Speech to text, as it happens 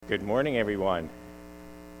Good morning, everyone.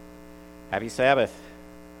 Happy Sabbath.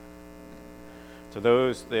 To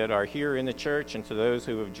those that are here in the church and to those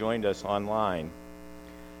who have joined us online.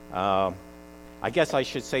 I guess I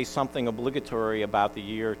should say something obligatory about the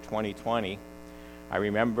year 2020. I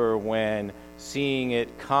remember when seeing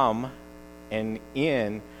it come and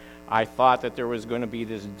in, I thought that there was going to be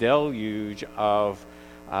this deluge of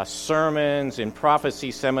sermons and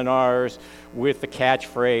prophecy seminars with the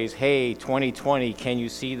catchphrase, hey, 2020, can you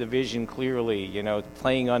see the vision clearly? You know,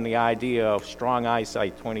 playing on the idea of strong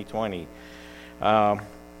eyesight 2020. But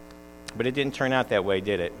it didn't turn out that way,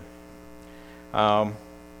 did it? For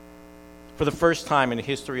the first time in the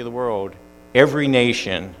history of the world, every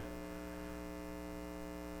nation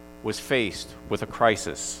was faced with a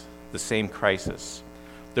crisis, the same crisis.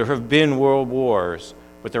 There have been world wars,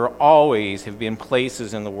 but there always have been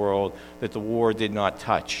places in the world that the war did not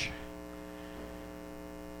touch.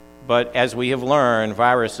 But as we have learned,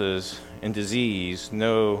 viruses and disease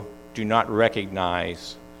do not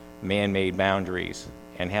recognize man-made boundaries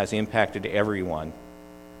and has impacted everyone.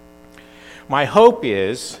 My hope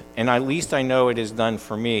is, and at least I know it has done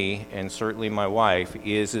for me and certainly my wife,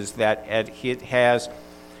 is that it has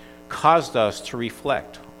caused us to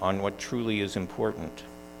reflect on what truly is important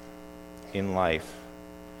in life,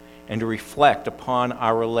 and to reflect upon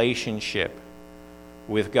our relationship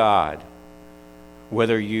with God.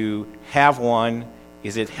 Whether you have one,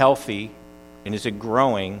 is it healthy, and is it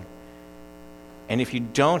growing? And if you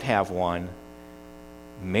don't have one,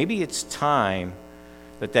 maybe it's time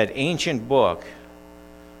that ancient book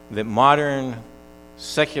that modern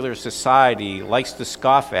secular society likes to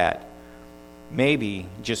scoff at, maybe,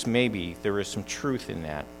 just maybe, there is some truth in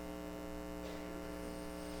that.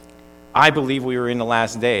 I believe we are in the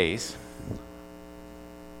last days.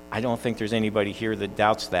 I don't think there's anybody here that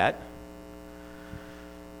doubts that.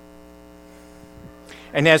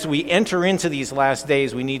 And as we enter into these last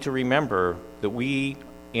days, we need to remember that we,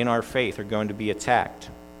 in our faith, are going to be attacked.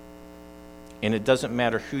 And it doesn't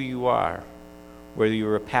matter who you are, whether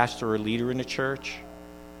you're a pastor or leader in the church,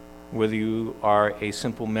 whether you are a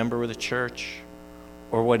simple member of the church,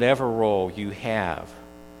 or whatever role you have,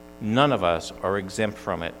 none of us are exempt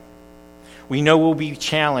from it. We know we'll be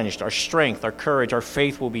challenged. Our strength, our courage, our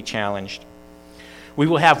faith will be challenged. We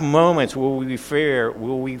will have moments where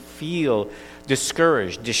we feel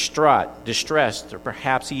discouraged, distraught, distressed, or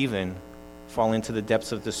perhaps even fall into the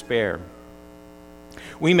depths of despair.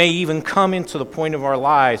 We may even come into the point of our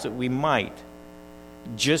lives that we might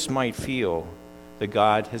feel that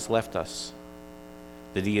God has left us,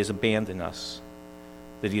 that He has abandoned us,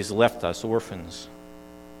 that He has left us orphans.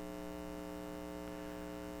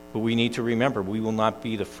 But we need to remember, we will not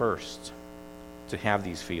be the first to have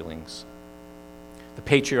these feelings. The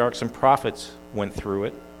patriarchs and prophets went through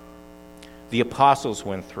it. The apostles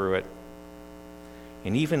went through it.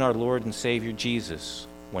 And even our Lord and Savior Jesus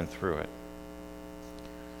went through it.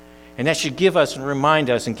 And that should give us and remind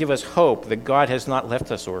us and give us hope that God has not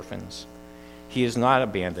left us orphans. He has not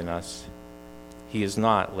abandoned us. He has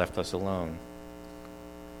not left us alone.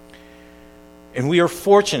 And we are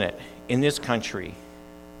fortunate in this country,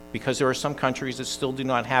 because there are some countries that still do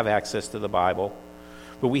not have access to the Bible,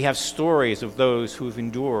 but we have stories of those who have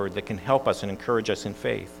endured that can help us and encourage us in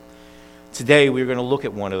faith. Today, we're going to look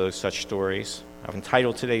at one of those such stories. I've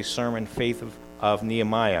entitled today's sermon, Faith of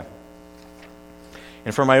Nehemiah.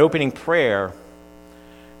 And for my opening prayer,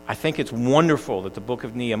 I think it's wonderful that the book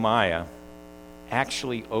of Nehemiah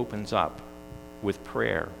actually opens up with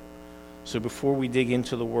prayer. So before we dig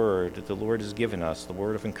into the word that the Lord has given us, the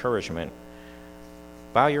word of encouragement,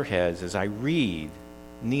 bow your heads as I read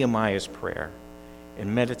Nehemiah's prayer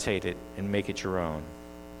and meditate it and make it your own.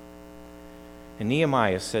 And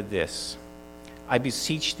Nehemiah said this, I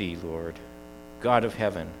beseech thee, Lord, God of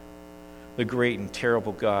heaven, the great and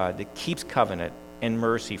terrible God that keeps covenant and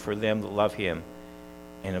mercy for them that love him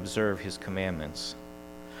and observe his commandments.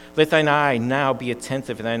 Let thine eye now be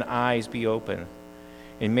attentive and thine eyes be open,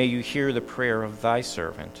 and may you hear the prayer of thy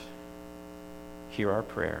servant. Hear our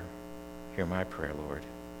prayer. Hear my prayer, Lord,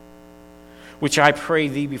 which I pray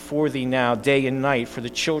thee before thee now, day and night, for the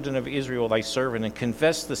children of Israel thy servant, and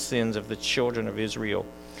confess the sins of the children of Israel,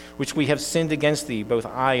 which we have sinned against thee, both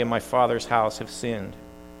I and my father's house have sinned.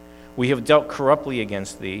 We have dealt corruptly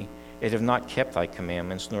against thee, and have not kept thy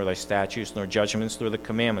commandments, nor thy statutes, nor judgments, nor the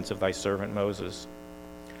commandments of thy servant Moses.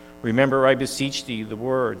 Remember, I beseech thee, the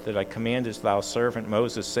word that I commandest thou servant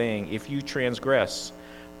Moses, saying, if you transgress,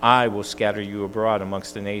 I will scatter you abroad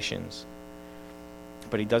amongst the nations.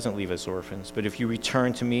 But he doesn't leave us orphans. But if you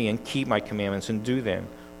return to me and keep my commandments and do them,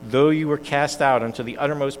 though you were cast out unto the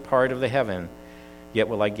uttermost part of the heaven, Yet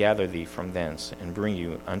will I gather thee from thence, and bring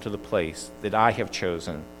you unto the place that I have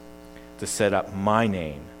chosen to set up my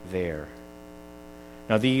name there.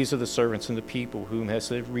 Now these are the servants and the people whom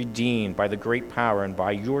hast redeemed by the great power and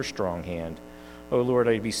by your strong hand. O Lord,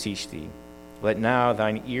 I beseech thee, let now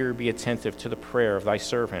thine ear be attentive to the prayer of thy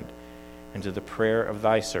servant and to the prayer of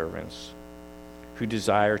thy servants, who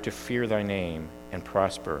desire to fear thy name and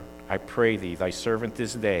prosper. I pray thee, thy servant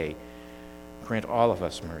this day, grant all of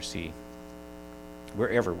us mercy,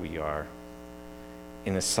 wherever we are,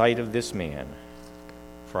 in the sight of this man,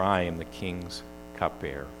 for I am the king's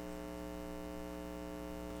cupbearer.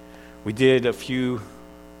 We did a few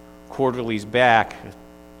quarterlies back,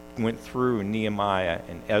 went through Nehemiah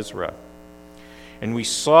and Ezra, and we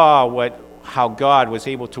saw how God was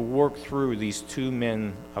able to work through these two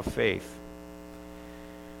men of faith.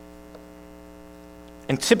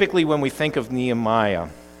 And typically when we think of Nehemiah,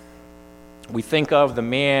 we think of the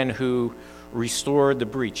man who restored the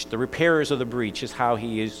breach. The repairers of the breach is how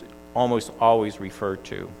he is almost always referred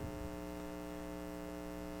to.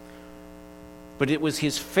 But it was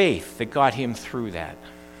his faith that got him through that.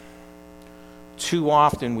 Too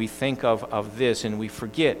often we think of this and we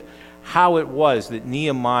forget how it was that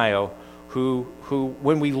Nehemiah, who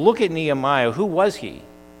when we look at Nehemiah, who was he?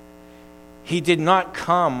 He did not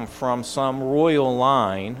come from some royal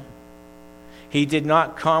line. He did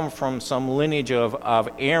not come from some lineage of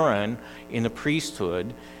Aaron in the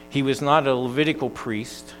priesthood. He was not a Levitical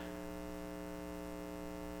priest.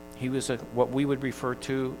 He was what we would refer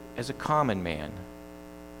to as a common man.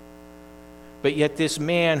 But yet this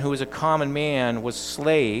man who was a common man was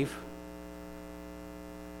slave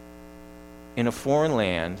in a foreign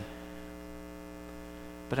land.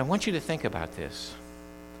 But I want you to think about this.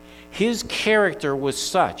 His character was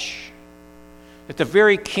such that the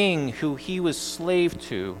very king who he was slave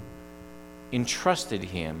to entrusted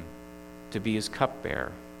him to be his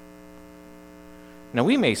cupbearer. Now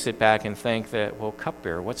we may sit back and think that, well,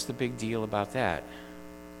 cupbearer, what's the big deal about that?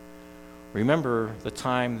 Remember the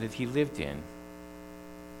time that he lived in.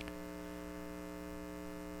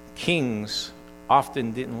 Kings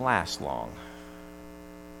often didn't last long.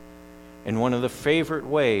 And one of the favorite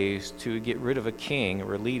ways to get rid of a king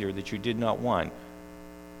or a leader that you did not want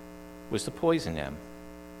was to poison them.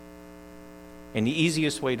 And the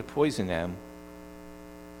easiest way to poison them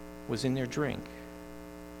was in their drink.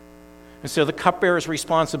 And so the cupbearer's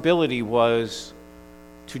responsibility was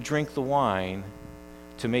to drink the wine,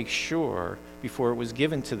 to make sure, before it was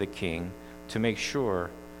given to the king, to make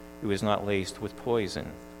sure it was not laced with poison.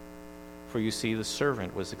 For you see, the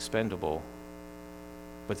servant was expendable,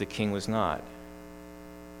 but the king was not.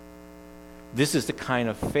 This is the kind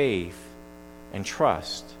of faith and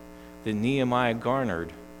trust that Nehemiah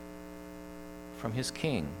garnered from his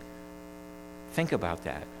king. Think about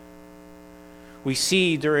that. We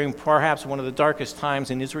see during perhaps one of the darkest times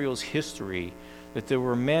in Israel's history that there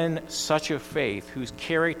were men such of faith whose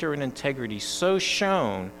character and integrity so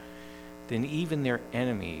shone that even their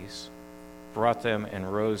enemies brought them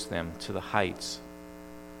and rose them to the heights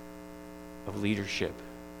of leadership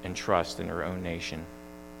and trust in their own nation.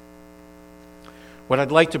 What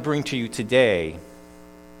I'd like to bring to you today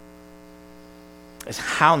is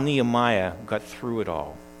how Nehemiah got through it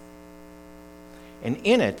all. And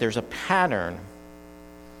in it, there's a pattern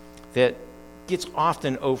that gets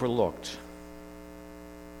often overlooked.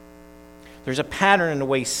 There's a pattern in the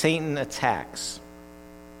way Satan attacks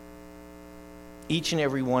each and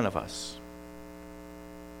every one of us.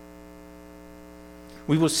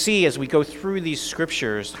 We will see as we go through these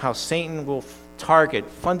scriptures how Satan will target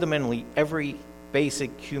fundamentally every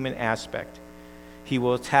basic human aspect. He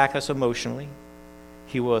will attack us emotionally.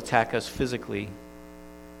 He will attack us physically.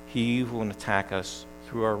 He will attack us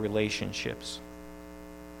through our relationships.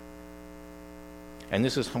 And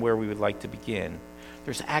this is where we would like to begin.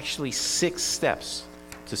 There's actually 6 steps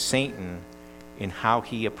to Satan in how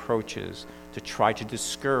he approaches to try to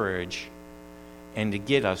discourage and to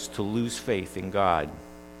get us to lose faith in God.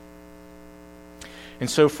 And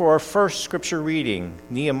so for our first scripture reading,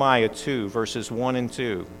 Nehemiah 2, verses 1 and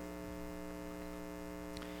 2.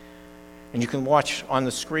 And you can watch on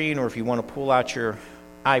the screen, or if you want to pull out your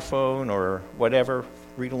iPhone or whatever,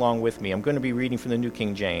 read along with me. I'm going to be reading from the New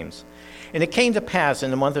King James. And it came to pass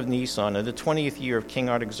in the month of Nisan, in the 20th year of King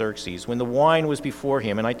Artaxerxes, when the wine was before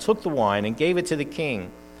him, and I took the wine and gave it to the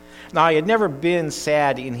king. Now I had never been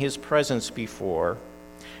sad in his presence before,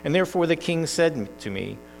 and therefore the king said to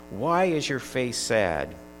me, "Why is your face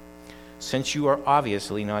sad, since you are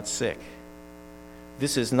obviously not sick?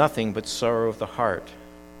 This is nothing but sorrow of the heart."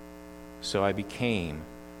 So I became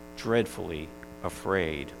dreadfully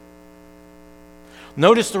afraid.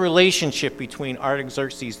 Notice the relationship between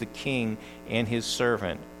Artaxerxes the king and his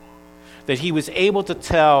servant. That he was able to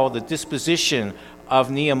tell the disposition of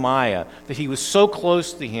Nehemiah, that he was so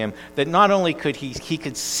close to him that not only could he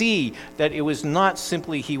could see that it was not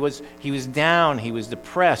simply he was down, he was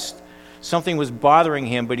depressed, something was bothering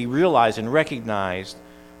him, but he realized and recognized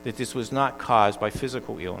that this was not caused by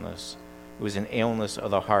physical illness. It was an illness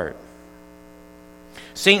of the heart.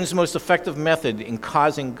 Satan's most effective method in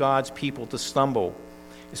causing God's people to stumble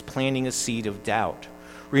is planting a seed of doubt.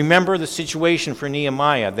 Remember the situation for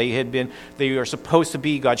Nehemiah. They are supposed to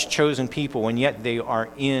be God's chosen people, and yet they are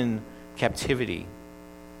in captivity.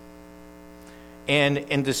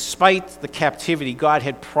 And despite the captivity, God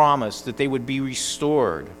had promised that they would be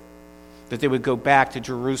restored, that they would go back to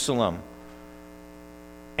Jerusalem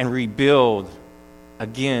and rebuild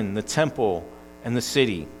again the temple and the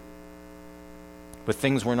city. But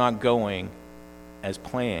things were not going as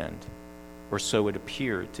planned, or so it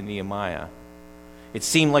appeared to Nehemiah. It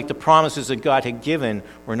seemed like the promises that God had given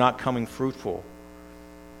were not coming fruitful.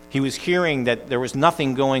 He was hearing that there was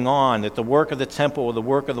nothing going on, that the work of the temple, the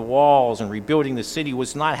work of the walls, and rebuilding the city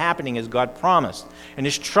was not happening as God promised. And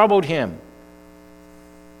this troubled him.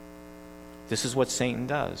 This is what Satan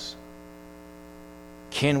does.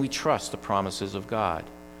 Can we trust the promises of God?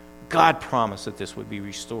 God promised that this would be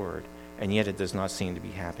restored, and yet it does not seem to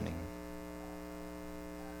be happening.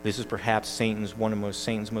 This is perhaps Satan's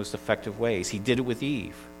most effective ways. He did it with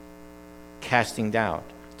Eve, casting doubt.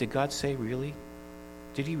 Did God say, really?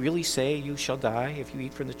 Did he really say, you shall die if you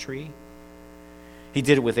eat from the tree? He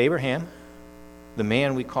did it with Abraham, the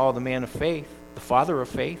man we call the man of faith, the father of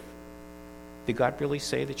faith. Did God really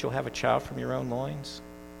say that you'll have a child from your own loins?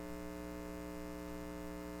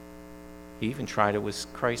 He even tried it with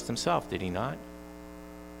Christ himself, did he not?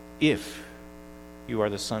 If you are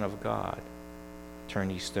the Son of God, turn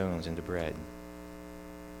these stones into bread.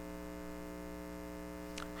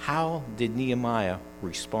 How did Nehemiah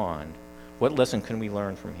respond? What lesson can we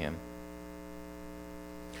learn from him?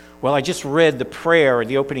 Well, I just read the prayer,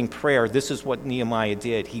 the opening prayer. This is what Nehemiah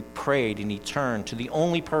did. He prayed and he turned to the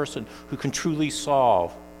only person who can truly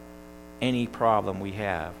solve any problem we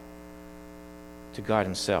have, to God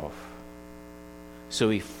himself. So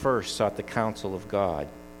he first sought the counsel of God.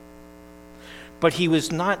 But he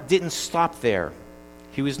didn't stop there.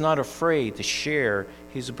 He was not afraid to share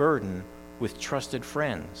his burden with trusted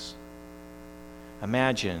friends.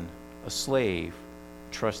 Imagine a slave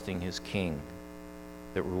trusting his king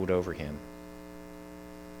that ruled over him.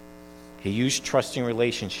 He used trusting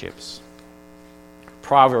relationships.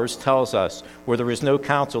 Proverbs tells us, where there is no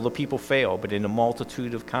counsel, the people fail, but in a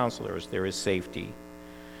multitude of counselors there is safety.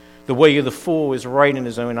 The way of the fool is right in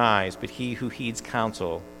his own eyes, but he who heeds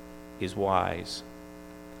counsel is wise.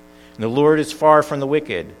 And the Lord is far from the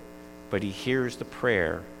wicked, but he hears the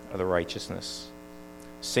prayer of the righteousness.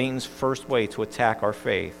 Satan's first way to attack our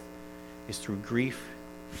faith is through grief,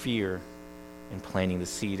 fear, and planting the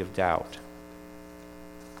seed of doubt.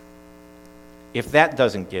 If that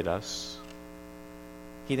doesn't get us,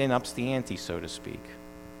 he then ups the ante, so to speak.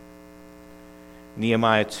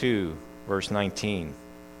 Nehemiah 2, verse 19.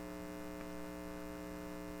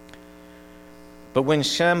 But when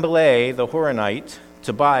Sanballat the Horonite,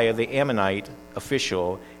 Tobiah the Ammonite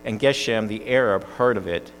official, and Geshem the Arab heard of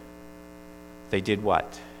it, they did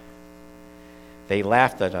what? They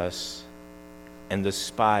laughed at us and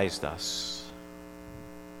despised us.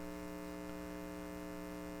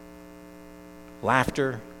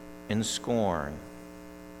 Laughter and scorn.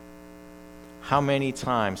 How many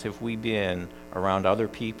times have we been around other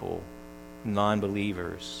people,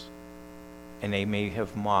 non-believers, and they may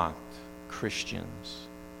have mocked Christians?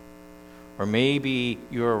 Or maybe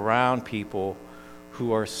you're around people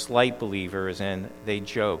who are slight believers and they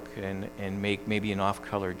joke and make maybe an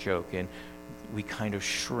off-color joke, and we kind of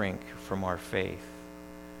shrink from our faith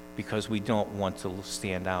because we don't want to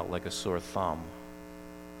stand out like a sore thumb.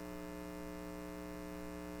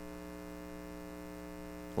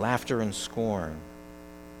 Laughter and scorn.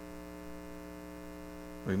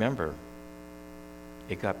 Remember,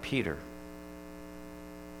 it got Peter.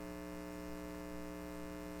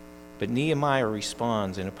 But Nehemiah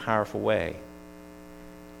responds in a powerful way.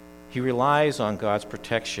 He relies on God's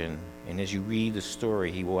protection, and as you read the story,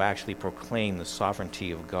 he will actually proclaim the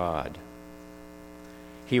sovereignty of God.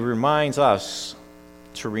 He reminds us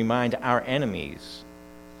to remind our enemies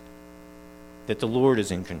that the Lord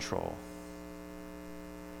is in control.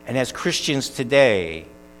 And as Christians today,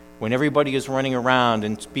 when everybody is running around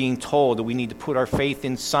and being told that we need to put our faith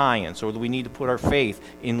in science or that we need to put our faith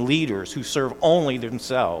in leaders who serve only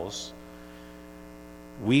themselves,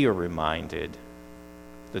 we are reminded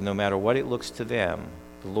that no matter what it looks to them,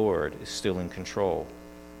 the Lord is still in control.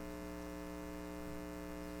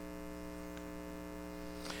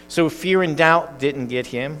 So if fear and doubt didn't get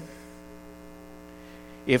him,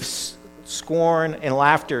 if scorn and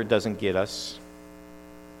laughter doesn't get us,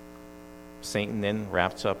 Satan then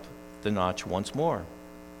wraps up the notch once more.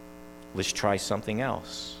 Let's try something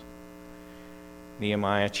else.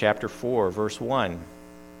 Nehemiah chapter 4, verse 1.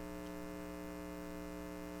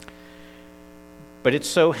 But it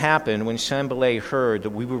so happened when Sanballat heard that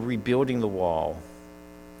we were rebuilding the wall,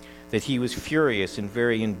 that he was furious and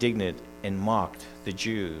very indignant and mocked the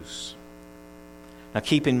Jews. Now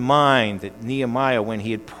keep in mind that Nehemiah, when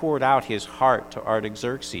he had poured out his heart to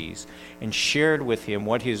Artaxerxes and shared with him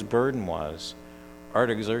what his burden was,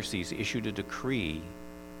 Artaxerxes issued a decree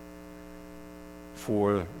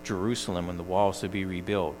for Jerusalem and the walls to be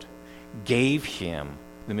rebuilt, gave him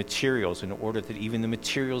the materials in order that even the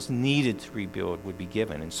materials needed to rebuild would be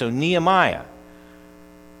given. And so Nehemiah,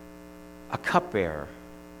 a cupbearer,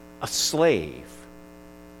 a slave,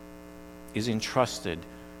 is entrusted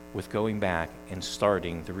with going back and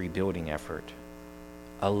starting the rebuilding effort.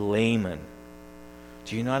 A layman.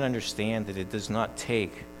 Do you not understand that it does not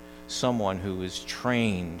take someone who is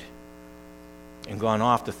trained and gone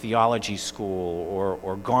off to theology school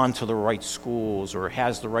or gone to the right schools or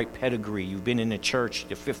has the right pedigree, you've been in the church,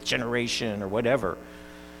 the fifth generation or whatever.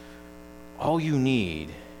 All you need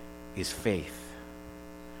is faith,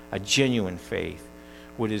 a genuine faith,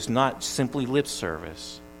 what is not simply lip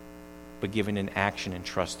service, but given in action and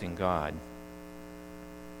trust in God.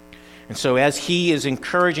 And so as he is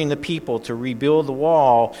encouraging the people to rebuild the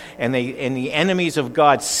wall, and the enemies of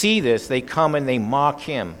God see this, they come and they mock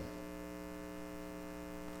him.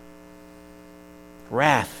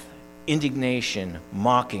 Wrath, indignation,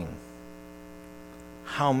 mocking.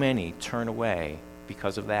 How many turn away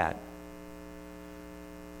because of that?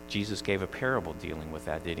 Jesus gave a parable dealing with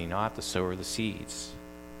that, did he not? The sower of the seeds,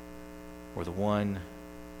 or the one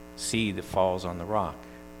seed that falls on the rock,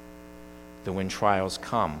 that when trials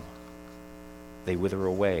come, they wither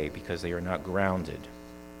away because they are not grounded.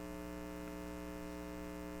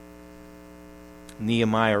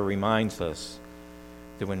 Nehemiah reminds us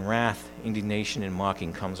that when wrath, indignation, and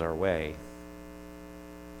mocking comes our way,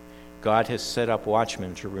 God has set up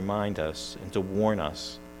watchmen to remind us and to warn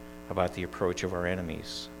us about the approach of our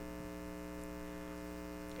enemies.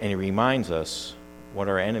 And he reminds us what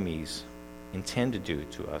our enemies intend to do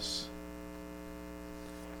to us.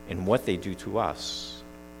 And what they do to us,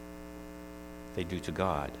 they do to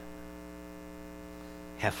God.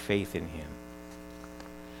 Have faith in him.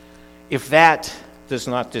 If that does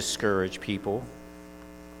not discourage people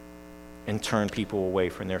and turn people away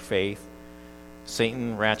from their faith,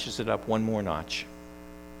 Satan ratchets it up one more notch.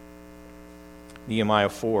 Nehemiah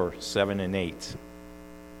 4, 7 and 8.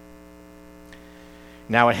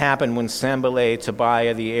 Now it happened when Sanballat,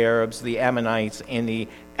 Tobiah, the Arabs, the Ammonites, and the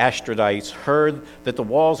Ashdodites heard that the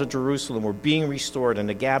walls of Jerusalem were being restored and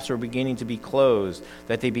the gaps were beginning to be closed,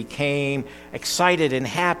 that they became excited and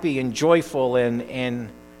happy and joyful, and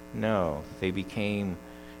no, they became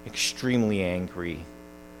extremely angry.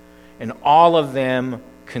 And all of them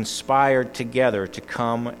conspired together to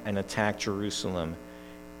come and attack Jerusalem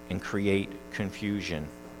and create confusion.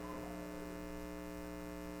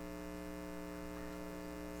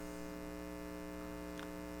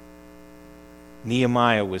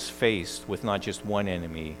 Nehemiah was faced with not just one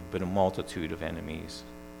enemy, but a multitude of enemies.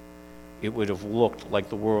 It would have looked like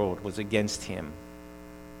the world was against him,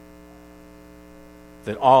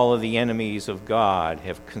 that all of the enemies of God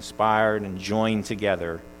have conspired and joined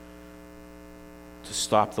together to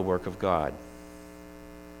stop the work of God.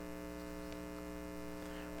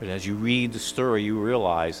 But as you read the story, you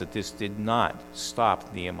realize that this did not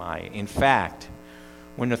stop Nehemiah. In fact,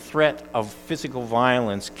 when the threat of physical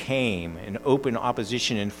violence came and open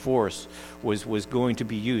opposition and force was going to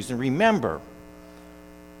be used, and remember,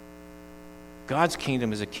 God's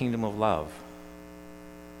kingdom is a kingdom of love.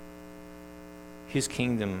 His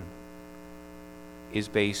kingdom is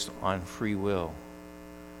based on free will,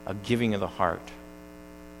 a giving of the heart,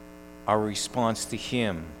 our response to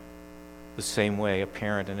him the same way a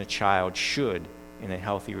parent and a child should in a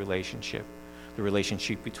healthy relationship. The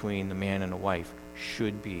relationship between the man and the wife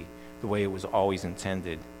should be the way it was always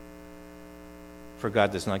intended. For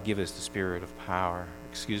God does not give us the spirit of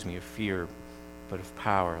fear, but of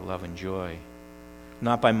power, love, and joy.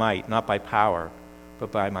 Not by might, not by power,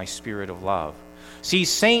 but by my spirit of love. See,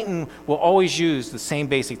 Satan will always use the same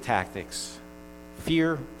basic tactics: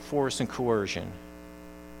 fear, force, and coercion.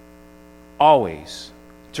 Always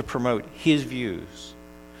to promote his views.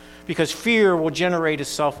 Because fear will generate a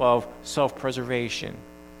self-preservation.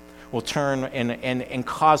 will turn and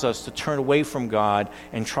cause us to turn away from God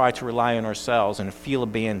and try to rely on ourselves and feel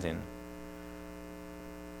abandoned.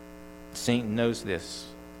 Satan knows this.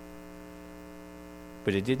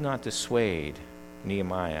 But it did not dissuade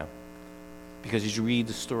Nehemiah. Because as you read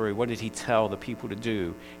the story, what did he tell the people to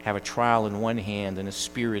do? Have a trowel in one hand and a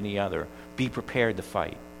spear in the other. Be prepared to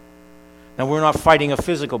fight. Now, we're not fighting a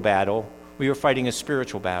physical battle. We are fighting a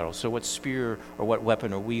spiritual battle. So what spear or what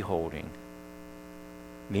weapon are we holding?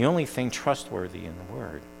 The only thing trustworthy in the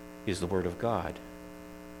Word is the Word of God,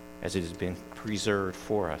 as it has been preserved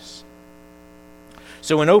for us.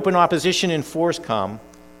 So when open opposition and force come,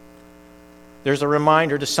 there's a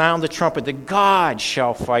reminder to sound the trumpet that God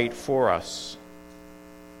shall fight for us,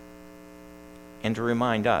 and to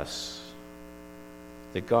remind us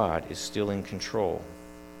that God is still in control.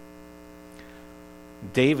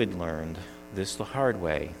 David learned this the hard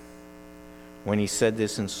way when he said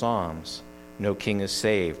this in Psalms, "No king is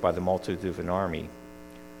saved by the multitude of an army.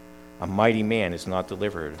 A mighty man is not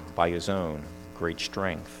delivered by his own great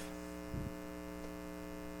strength."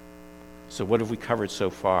 So what have we covered so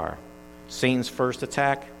far? Satan's first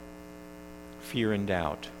attack, fear and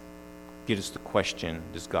doubt. Get us the question,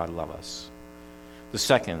 does God love us? The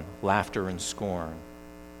second, laughter and scorn.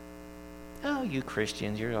 Oh, you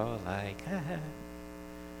Christians, you're all like,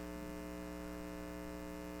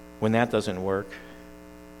 When that doesn't work,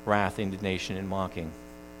 wrath, indignation, and mocking.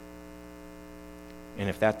 And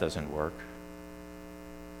if that doesn't work,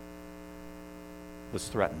 let's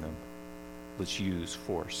threaten them. Let's use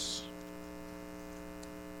force.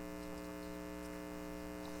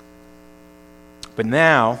 But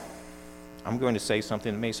now, I'm going to say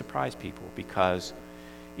something that may surprise people, because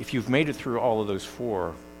if you've made it through all of those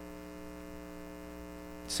four,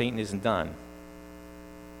 Satan isn't done.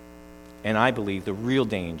 And I believe the real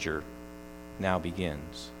danger now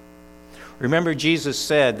begins. Remember, Jesus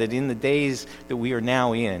said that in the days that we are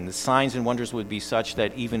now in, the signs and wonders would be such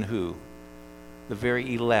that even who? The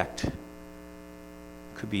very elect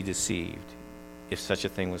could be deceived, if such a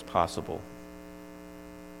thing was possible.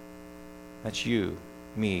 That's you,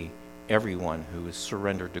 me, everyone who is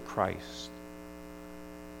surrendered to Christ.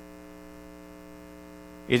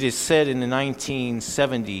 It is said in the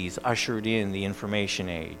 1970s ushered in the information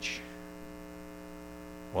age.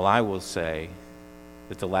 Well, I will say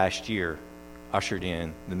that the last year ushered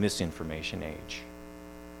in the misinformation age,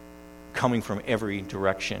 coming from every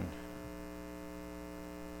direction.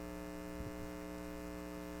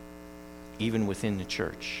 Even within the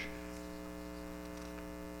church,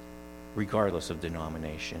 regardless of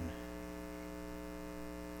denomination.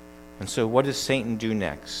 And so what does Satan do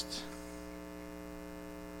next?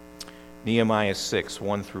 Nehemiah 6,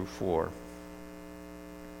 1 through 4.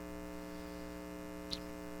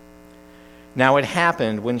 Now it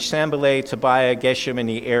happened when Sanballat, Tobiah, Geshem, and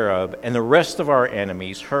the Arab, and the rest of our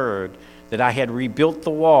enemies heard that I had rebuilt the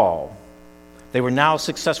wall. They were now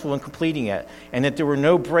successful in completing it, and that there were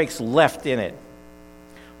no breaks left in it,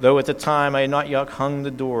 though at the time I had not yet hung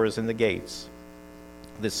the doors and the gates.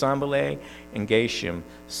 The Sanballat and Geshem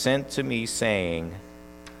sent to me, saying,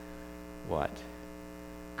 what?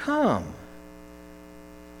 Come,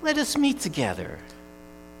 let us meet together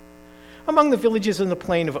among the villages in the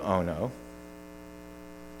plain of Ono.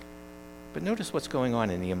 But notice what's going on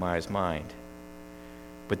in Nehemiah's mind.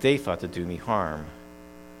 But they thought to do me harm.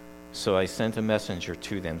 So I sent a messenger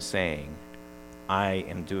to them, saying, I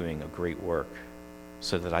am doing a great work,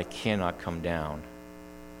 so that I cannot come down.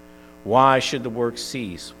 Why should the work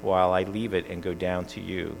cease while I leave it and go down to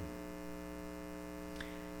you?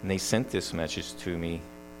 And they sent this message to me,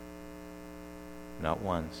 not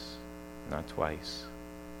once, not twice,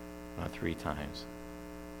 not 3 times,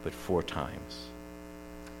 but 4 times.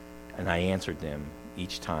 And I answered them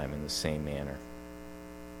each time in the same manner.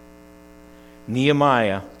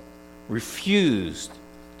 Nehemiah refused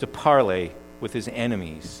to parley with his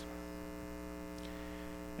enemies.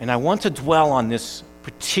 And I want to dwell on this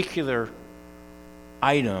particular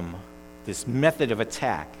item, this method of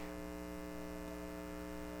attack.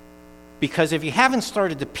 Because if you haven't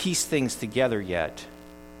started to piece things together yet,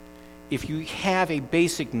 if you have a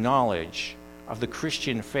basic knowledge of the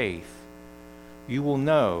Christian faith, you will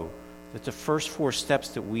know that the first 4 steps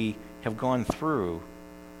that we have gone through,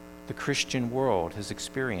 the Christian world has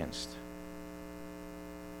experienced.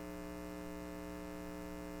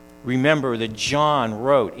 Remember that John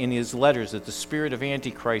wrote in his letters that the spirit of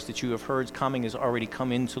Antichrist that you have heard coming has already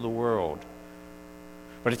come into the world.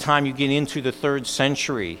 By the time you get into the 3rd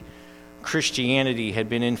century, Christianity had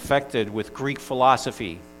been infected with Greek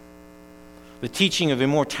philosophy. The teaching of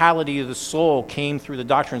immortality of the soul came through the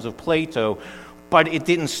doctrines of Plato, But it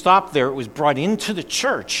didn't stop there. It was brought into the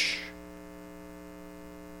church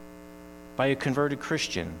by a converted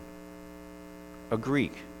Christian, a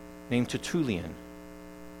Greek named Tertullian.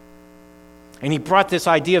 And he brought this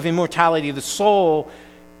idea of immortality of the soul,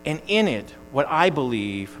 and in it, what I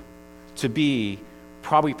believe to be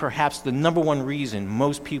probably perhaps the number one reason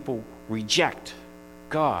most people reject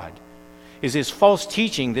God is his false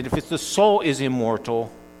teaching that if the soul is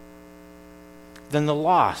immortal, then the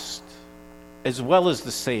lost, as well as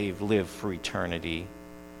the saved, live for eternity.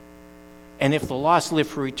 And if the lost live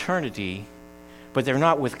for eternity, but they're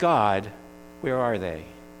not with God, where are they?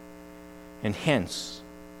 And hence,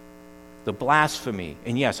 the blasphemy,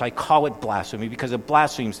 and yes, I call it blasphemy because it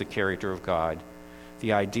blasphemes the character of God,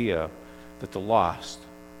 the idea that the lost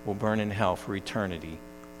will burn in hell for eternity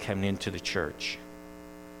came into the church.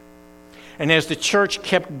 And as the church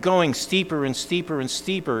kept going steeper and steeper and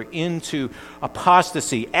steeper into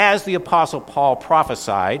apostasy, as the Apostle Paul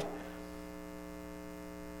prophesied,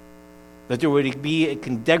 that there would be a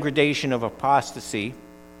degradation of apostasy,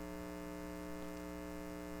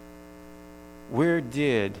 where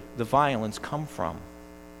did the violence come from?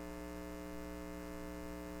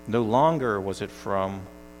 No longer was it from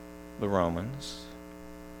the Romans.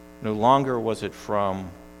 No longer was it from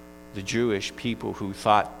the Jewish people who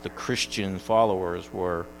thought the Christian followers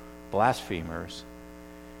were blasphemers,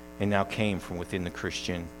 and now came from within the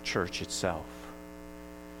Christian church itself.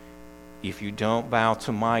 If you don't bow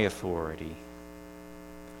to my authority,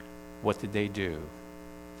 what did they do?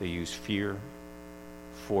 They used fear,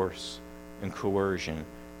 force, and coercion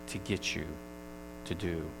to get you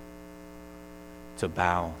to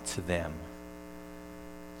bow to them.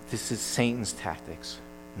 This is Satan's tactics,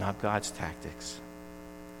 not God's tactics.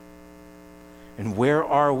 And where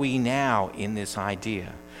are we now in this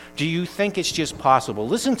idea? Do you think it's just possible?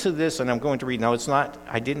 Listen to this, and I'm going to read. Now, it's not,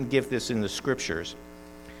 I didn't give this in the scriptures.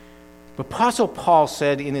 But Apostle Paul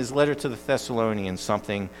said in his letter to the Thessalonians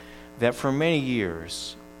something that for many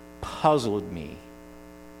years puzzled me.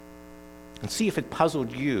 And see if it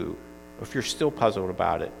puzzled you, or if you're still puzzled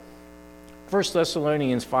about it. 1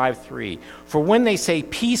 Thessalonians 5:3. For when they say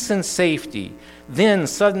peace and safety, then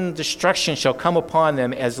sudden destruction shall come upon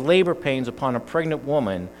them as labor pains upon a pregnant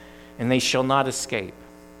woman, and they shall not escape.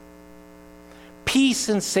 Peace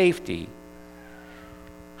and safety.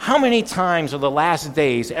 How many times are the last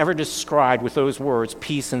days ever described with those words,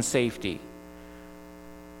 peace and safety?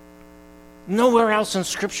 Nowhere else in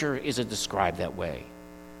Scripture is it described that way.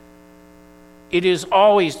 It is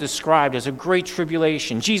always described as a great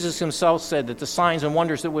tribulation. Jesus himself said that the signs and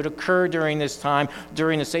wonders that would occur during this time,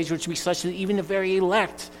 during this age, would be such that even the very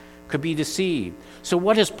elect could be deceived. So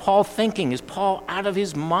what is Paul thinking? Is Paul out of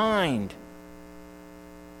his mind?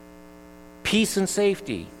 Peace and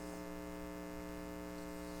safety.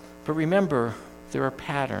 But remember, there are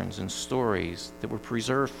patterns and stories that were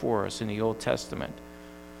preserved for us in the Old Testament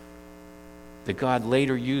that God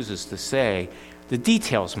later uses to say, the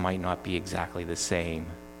details might not be exactly the same,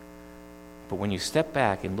 but when you step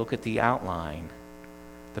back and look at the outline,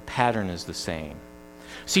 the pattern is the same.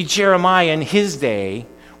 See, Jeremiah in his day,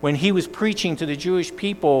 when he was preaching to the Jewish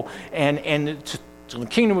people and to the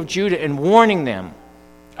kingdom of Judah and warning them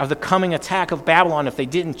of the coming attack of Babylon if they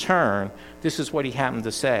didn't turn, this is what he happened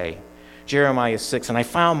to say. Jeremiah 6, and I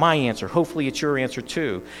found my answer. Hopefully it's your answer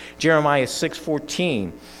too. Jeremiah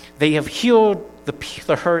 6:14. They have healed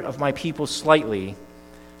the hurt of my people slightly,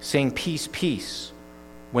 saying peace, peace,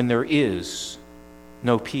 when there is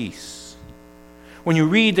no peace. When you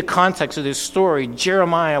read the context of this story,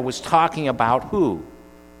 Jeremiah was talking about who?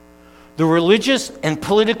 The religious and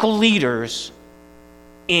political leaders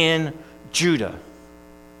in Judah.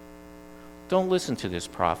 Don't listen to this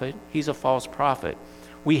prophet. He's a false prophet.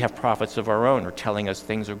 We have prophets of our own who are telling us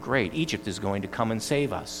things are great. Egypt is going to come and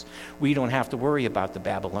save us. We don't have to worry about the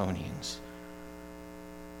Babylonians.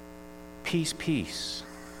 Peace, peace,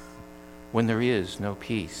 when there is no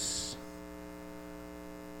peace.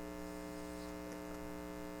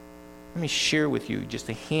 Let me share with you just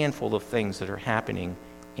a handful of things that are happening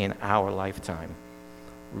in our lifetime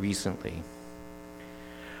recently.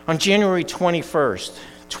 On January 21st,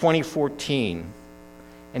 2014,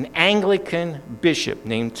 an Anglican bishop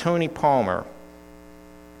named Tony Palmer,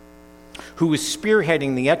 who was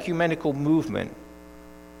spearheading the ecumenical movement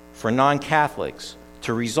for non-Catholics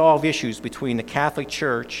to resolve issues between the Catholic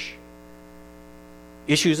Church,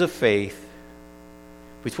 issues of faith,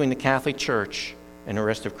 between the Catholic Church and the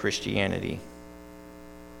rest of Christianity.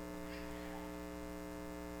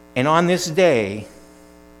 And on this day,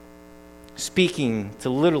 speaking to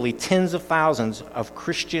literally tens of thousands of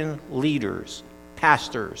Christian leaders,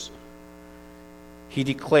 pastors, he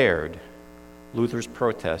declared, Luther's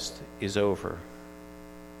protest is over.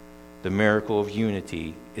 The miracle of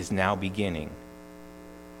unity is now beginning.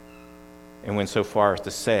 And went so far as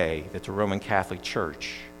to say that the Roman Catholic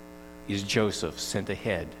Church is Joseph sent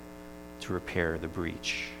ahead to repair the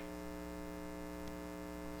breach.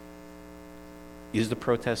 Is the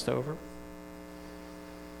protest over?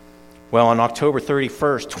 Well, on October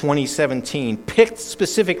 31st, 2017, picked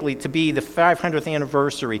specifically to be the 500th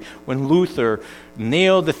anniversary when Luther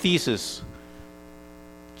nailed the thesis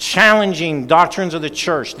challenging doctrines of the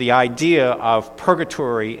church, the idea of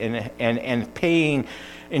purgatory and paying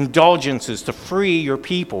indulgences to free your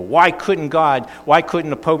people. Why couldn't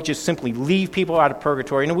the Pope just simply leave people out of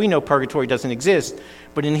purgatory? And we know purgatory doesn't exist,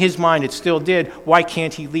 but in his mind it still did. Why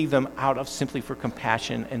can't he leave them out of simply for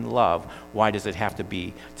compassion and love? Why does it have to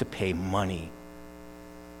be to pay money?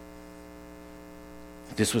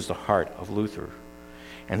 This was the heart of Luther.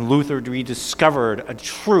 And Luther rediscovered a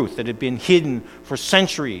truth that had been hidden for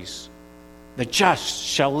centuries. The just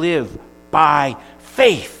shall live by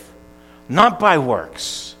faith, not by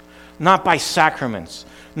works, not by sacraments,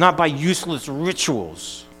 not by useless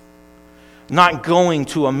rituals, not going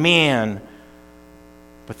to a man,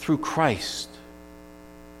 but through Christ.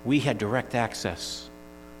 We had direct access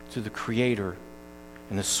to the Creator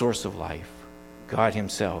and the source of life, God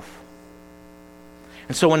Himself.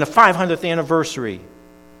 And so on the 500th anniversary,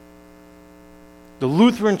 the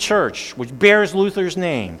Lutheran Church, which bears Luther's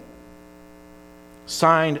name,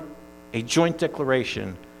 signed a joint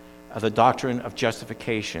declaration of the doctrine of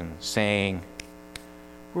justification, saying,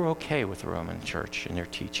 we're okay with the Roman Church and their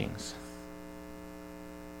teachings.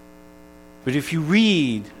 But if you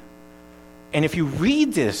read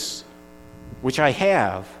this, which I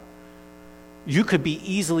have, you could be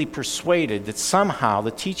easily persuaded that somehow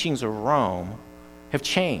the teachings of Rome have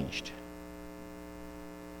changed.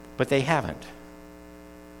 But they haven't.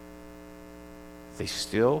 They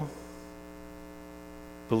still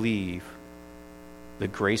believe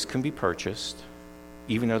that grace can be purchased,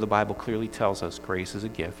 even though the Bible clearly tells us grace is a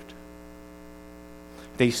gift.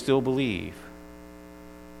 They still believe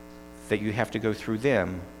that you have to go through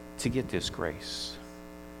them to get this grace.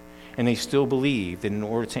 And they still believe that in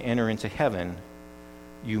order to enter into heaven,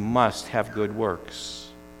 you must have good works.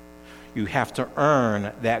 You have to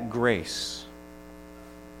earn that grace.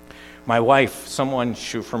 My wife, someone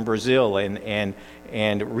from Brazil,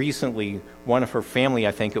 and recently one of her family,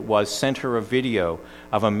 I think it was, sent her a video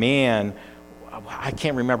of a man, I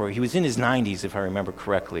can't remember, he was in his 90s if I remember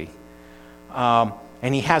correctly,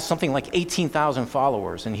 and he has something like 18,000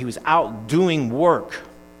 followers, and he was out doing work.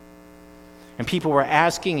 And people were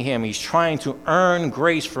asking him, he's trying to earn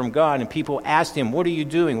grace from God, and people asked him, what are you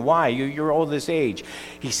doing? Why? You're all this age.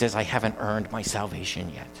 He says, I haven't earned my salvation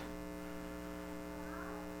yet.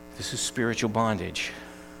 This is spiritual bondage.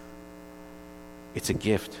 It's a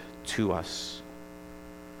gift to us.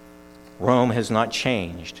 Rome has not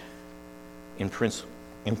changed in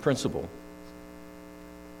principle.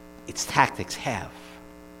 Its tactics have.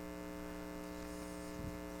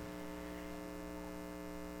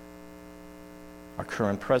 Our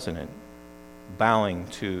current president, bowing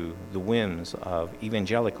to the whims of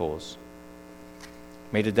evangelicals,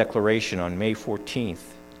 made a declaration on May 14th,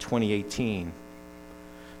 2018,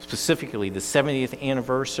 specifically the 70th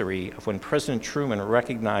anniversary of when President Truman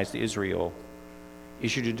recognized Israel,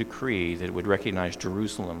 issued a decree that it would recognize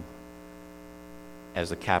Jerusalem as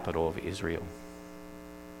the capital of Israel,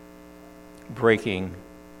 breaking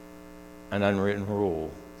an unwritten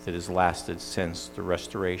rule that has lasted since the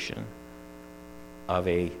restoration of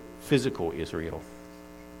a physical Israel.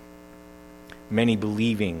 Many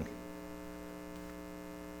believing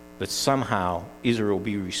that somehow Israel will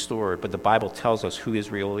be restored, but the Bible tells us who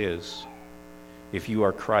Israel is. If you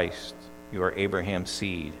are Christ, you are Abraham's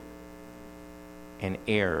seed and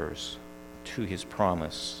heirs to his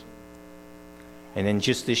promise. And then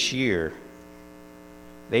just this year,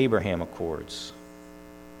 the Abraham Accords.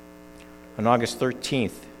 On August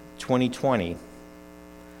 13th, 2020,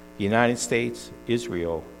 the United States,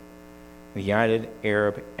 Israel, and the United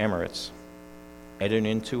Arab Emirates entered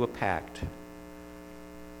into a pact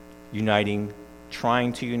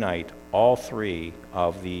trying to unite all three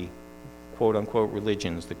of the quote-unquote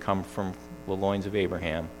religions that come from the loins of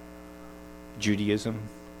Abraham: Judaism,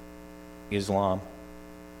 Islam,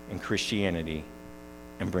 and Christianity,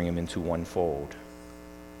 and bring them into one fold.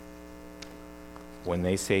 When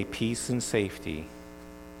they say peace and safety,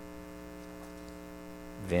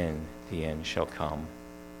 then the end shall come.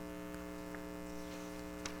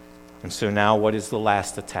 And so now what is the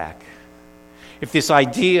last attack? If this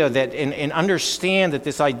idea that, and understand that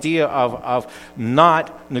this idea of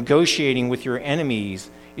not negotiating with your enemies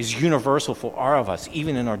is universal for all of us,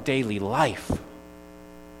 even in our daily life.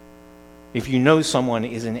 If you know someone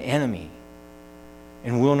is an enemy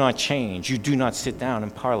and will not change, you do not sit down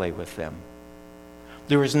and parley with them.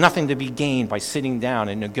 There is nothing to be gained by sitting down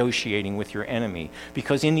and negotiating with your enemy,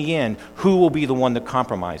 because in the end, who will be the one that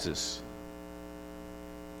compromises?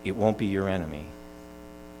 It won't be your enemy.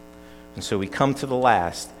 And so we come to the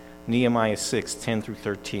last, Nehemiah 6:10 through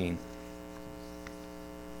 13.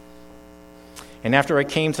 And after I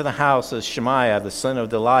came to the house of Shemaiah, the son of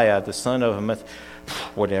Delaiah, the son of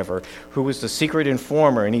who was the secret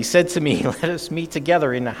informer, and he said to me, let us meet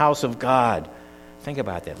together in the house of God. Think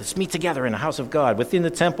about that. Let's meet together in the house of God within the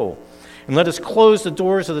temple, and let us close the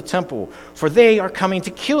doors of the temple, for they are coming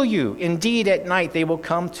to kill you. Indeed, at night they will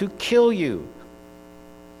come to kill you.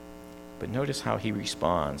 But notice how he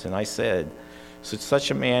responds. And I said, should such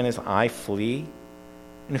a man as I flee?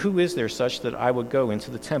 And who is there such that I would go into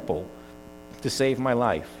the temple to save my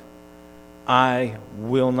life? I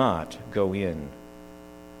will not go in.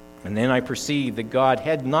 And then I perceived that God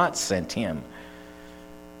had not sent him,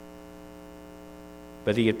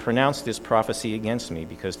 but he had pronounced this prophecy against me,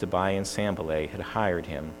 because Tobiah and Sanballat had hired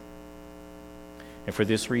him. And for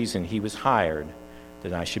this reason he was hired,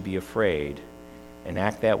 that I should be afraid and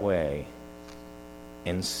act that way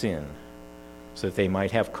and sin, so that they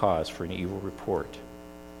might have cause for an evil report,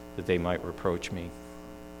 that they might reproach me.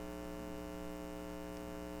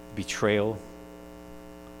 Betrayal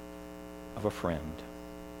of a friend.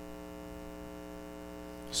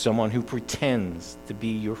 Someone who pretends to be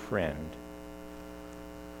your friend,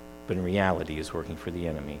 but in reality is working for the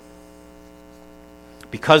enemy.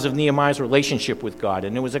 Because of Nehemiah's relationship with God,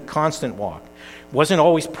 and it was a constant walk. It wasn't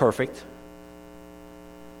always perfect,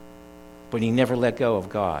 but he never let go of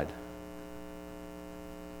God.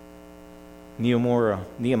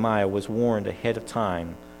 Nehemiah was warned ahead of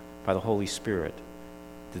time by the Holy Spirit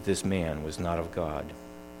that this man was not of God.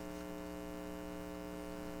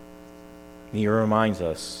 Nehemiah reminds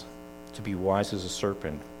us to be wise as a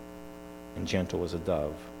serpent and gentle as a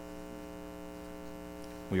dove.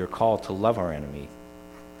 We are called to love our enemy,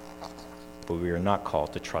 but we are not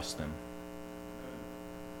called to trust them.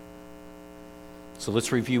 So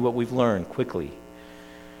let's review what we've learned quickly.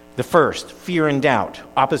 The first, fear and doubt.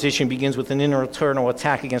 Opposition begins with an internal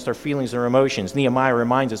attack against our feelings and our emotions. Nehemiah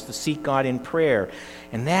reminds us to seek God in prayer,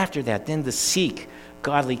 and after that, then to seek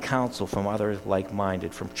godly counsel from others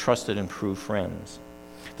like-minded, from trusted and true friends.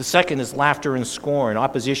 The second is laughter and scorn.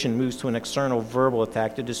 Opposition moves to an external verbal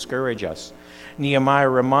attack to discourage us. Nehemiah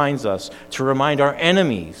reminds us to remind our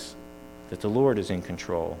enemies that the Lord is in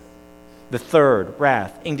control. The third,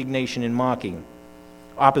 wrath, indignation, and mocking.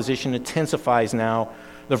 Opposition intensifies now.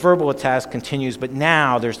 The verbal attack continues, but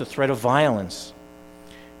now there's the threat of violence.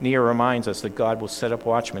 Nehemiah reminds us that God will set up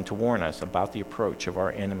watchmen to warn us about the approach of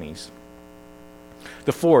our enemies.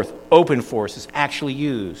 The fourth, open force, is actually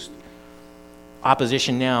used.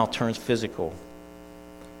 Opposition now turns physical.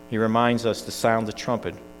 He reminds us to sound the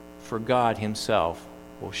trumpet, for God himself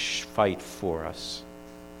will fight for us.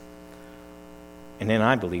 And then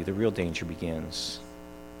I believe the real danger begins.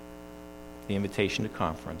 The invitation to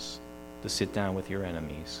conference, to sit down with your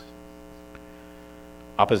enemies.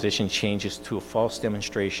 Opposition changes to a false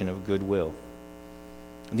demonstration of goodwill.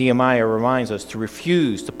 Nehemiah reminds us to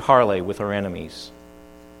refuse to parley with our enemies.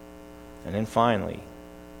 And then finally,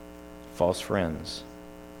 false friends.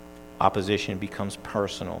 Opposition becomes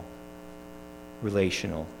personal,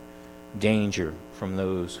 relational, danger from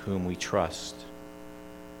those whom we trust.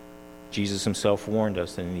 Jesus himself warned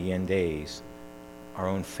us that in the end days, our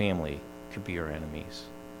own family could be our enemies.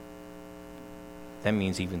 That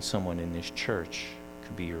means even someone in this church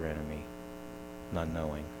could be your enemy, not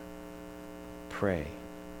knowing. Pray.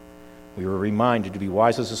 We were reminded to be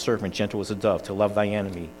wise as a serpent, gentle as a dove, to love thy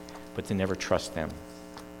enemy, but to never trust them.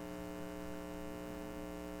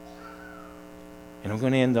 And I'm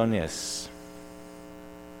going to end on this.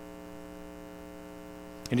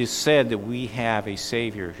 It is said that we have a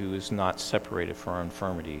Savior who is not separated from our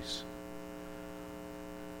infirmities.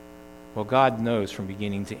 Well, God knows from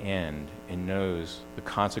beginning to end and knows the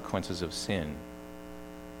consequences of sin.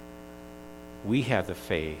 We have the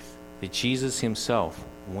faith that Jesus himself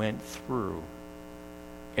went through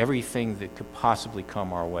everything that could possibly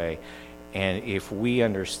come our way. And if we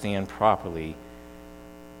understand properly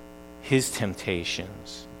his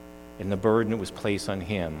temptations and the burden that was placed on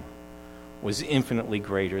him was infinitely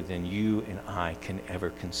greater than you and I can ever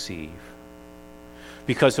conceive.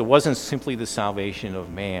 Because it wasn't simply the salvation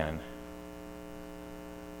of man.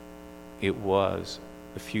 It was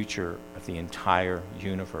the future of the entire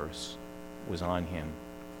universe was on him.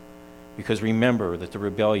 Because remember that the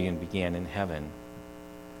rebellion began in heaven.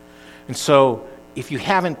 And so, if you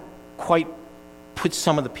haven't quite put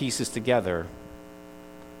some of the pieces together,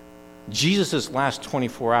 Jesus' last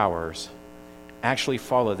 24 hours actually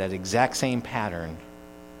follow that exact same pattern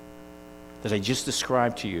that I just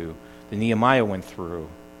described to you that Nehemiah went through,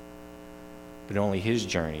 but only his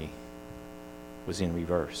journey was in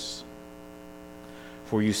reverse.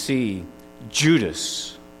 For you see,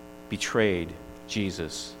 Judas betrayed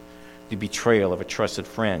Jesus, the betrayal of a trusted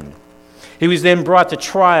friend. He was then brought to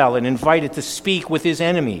trial and invited to speak with his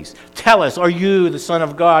enemies. Tell us, are you the Son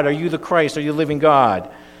of God? Are you the Christ? Are you the living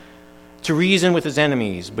God? To reason with his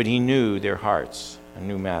enemies, but he knew their hearts and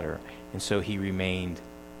knew matter, and so he remained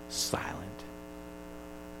silent.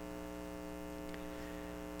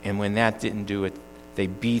 And when that didn't do it, they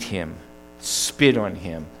beat him, spit on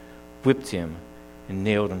him, whipped him, and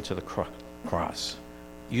nailed him to the cross,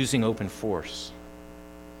 using open force.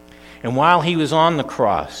 And while he was on the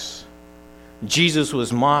cross, Jesus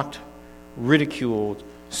was mocked, ridiculed,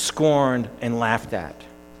 scorned, and laughed at.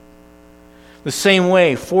 The same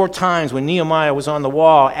way, 4 times when Nehemiah was on the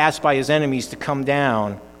wall, asked by his enemies to come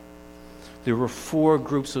down, there were 4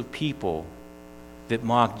 groups of people that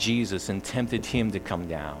mocked Jesus and tempted him to come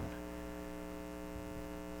down.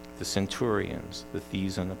 The centurions, the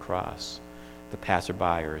thieves on the cross, the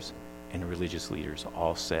passerbyers, and the religious leaders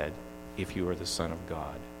all said, if you are the Son of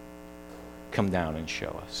God, come down and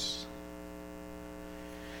show us.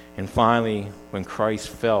 And finally, when Christ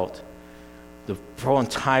felt the whole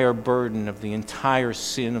entire burden of the entire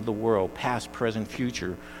sin of the world, past, present,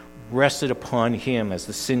 future, rested upon him as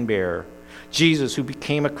the sin bearer, Jesus, who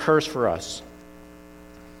became a curse for us,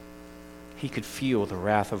 he could feel the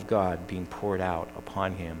wrath of God being poured out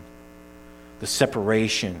upon him. The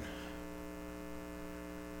separation.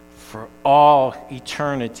 For all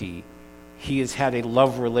eternity, he has had a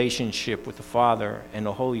love relationship with the Father and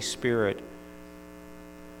the Holy Spirit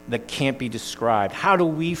that can't be described. How do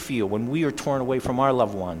we feel when we are torn away from our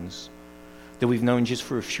loved ones that we've known just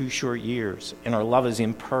for a few short years, and our love is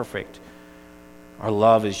imperfect? Our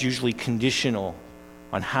love is usually conditional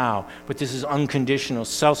on how, but this is unconditional,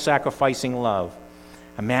 self-sacrificing love.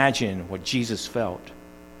 Imagine what Jesus felt,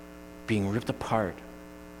 being ripped apart.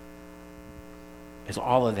 As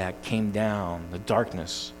all of that came down, the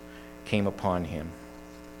darkness came upon him.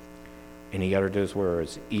 And he uttered those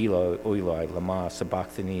words, Eloi, Eloi, lama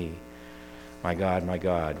sabachthani. My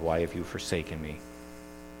God, why have you forsaken me?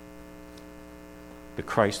 But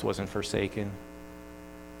Christ wasn't forsaken.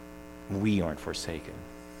 We aren't forsaken.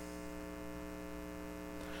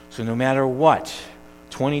 So no matter what,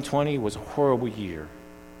 2020 was a horrible year.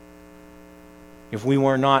 If we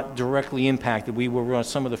were not directly impacted, we were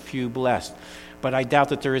some of the few blessed. But I doubt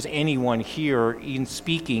that there is anyone here, even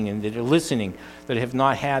speaking and that are listening, that have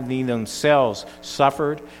not had themselves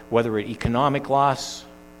suffered, whether it economic loss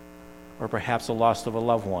or perhaps the loss of a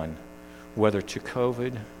loved one, whether to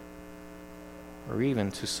COVID or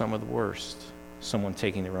even to some of the worst, someone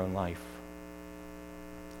taking their own life,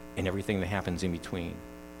 and everything that happens in between.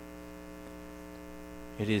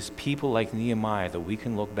 It is people like Nehemiah that we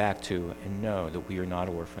can look back to and know that we are not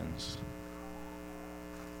orphans.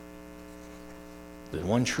 The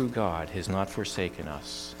one true God has not forsaken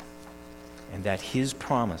us, and that his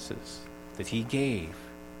promises that he gave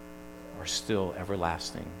are still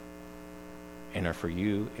everlasting and are for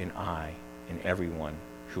you and I and everyone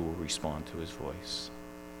who will respond to his voice.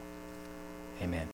 Amen.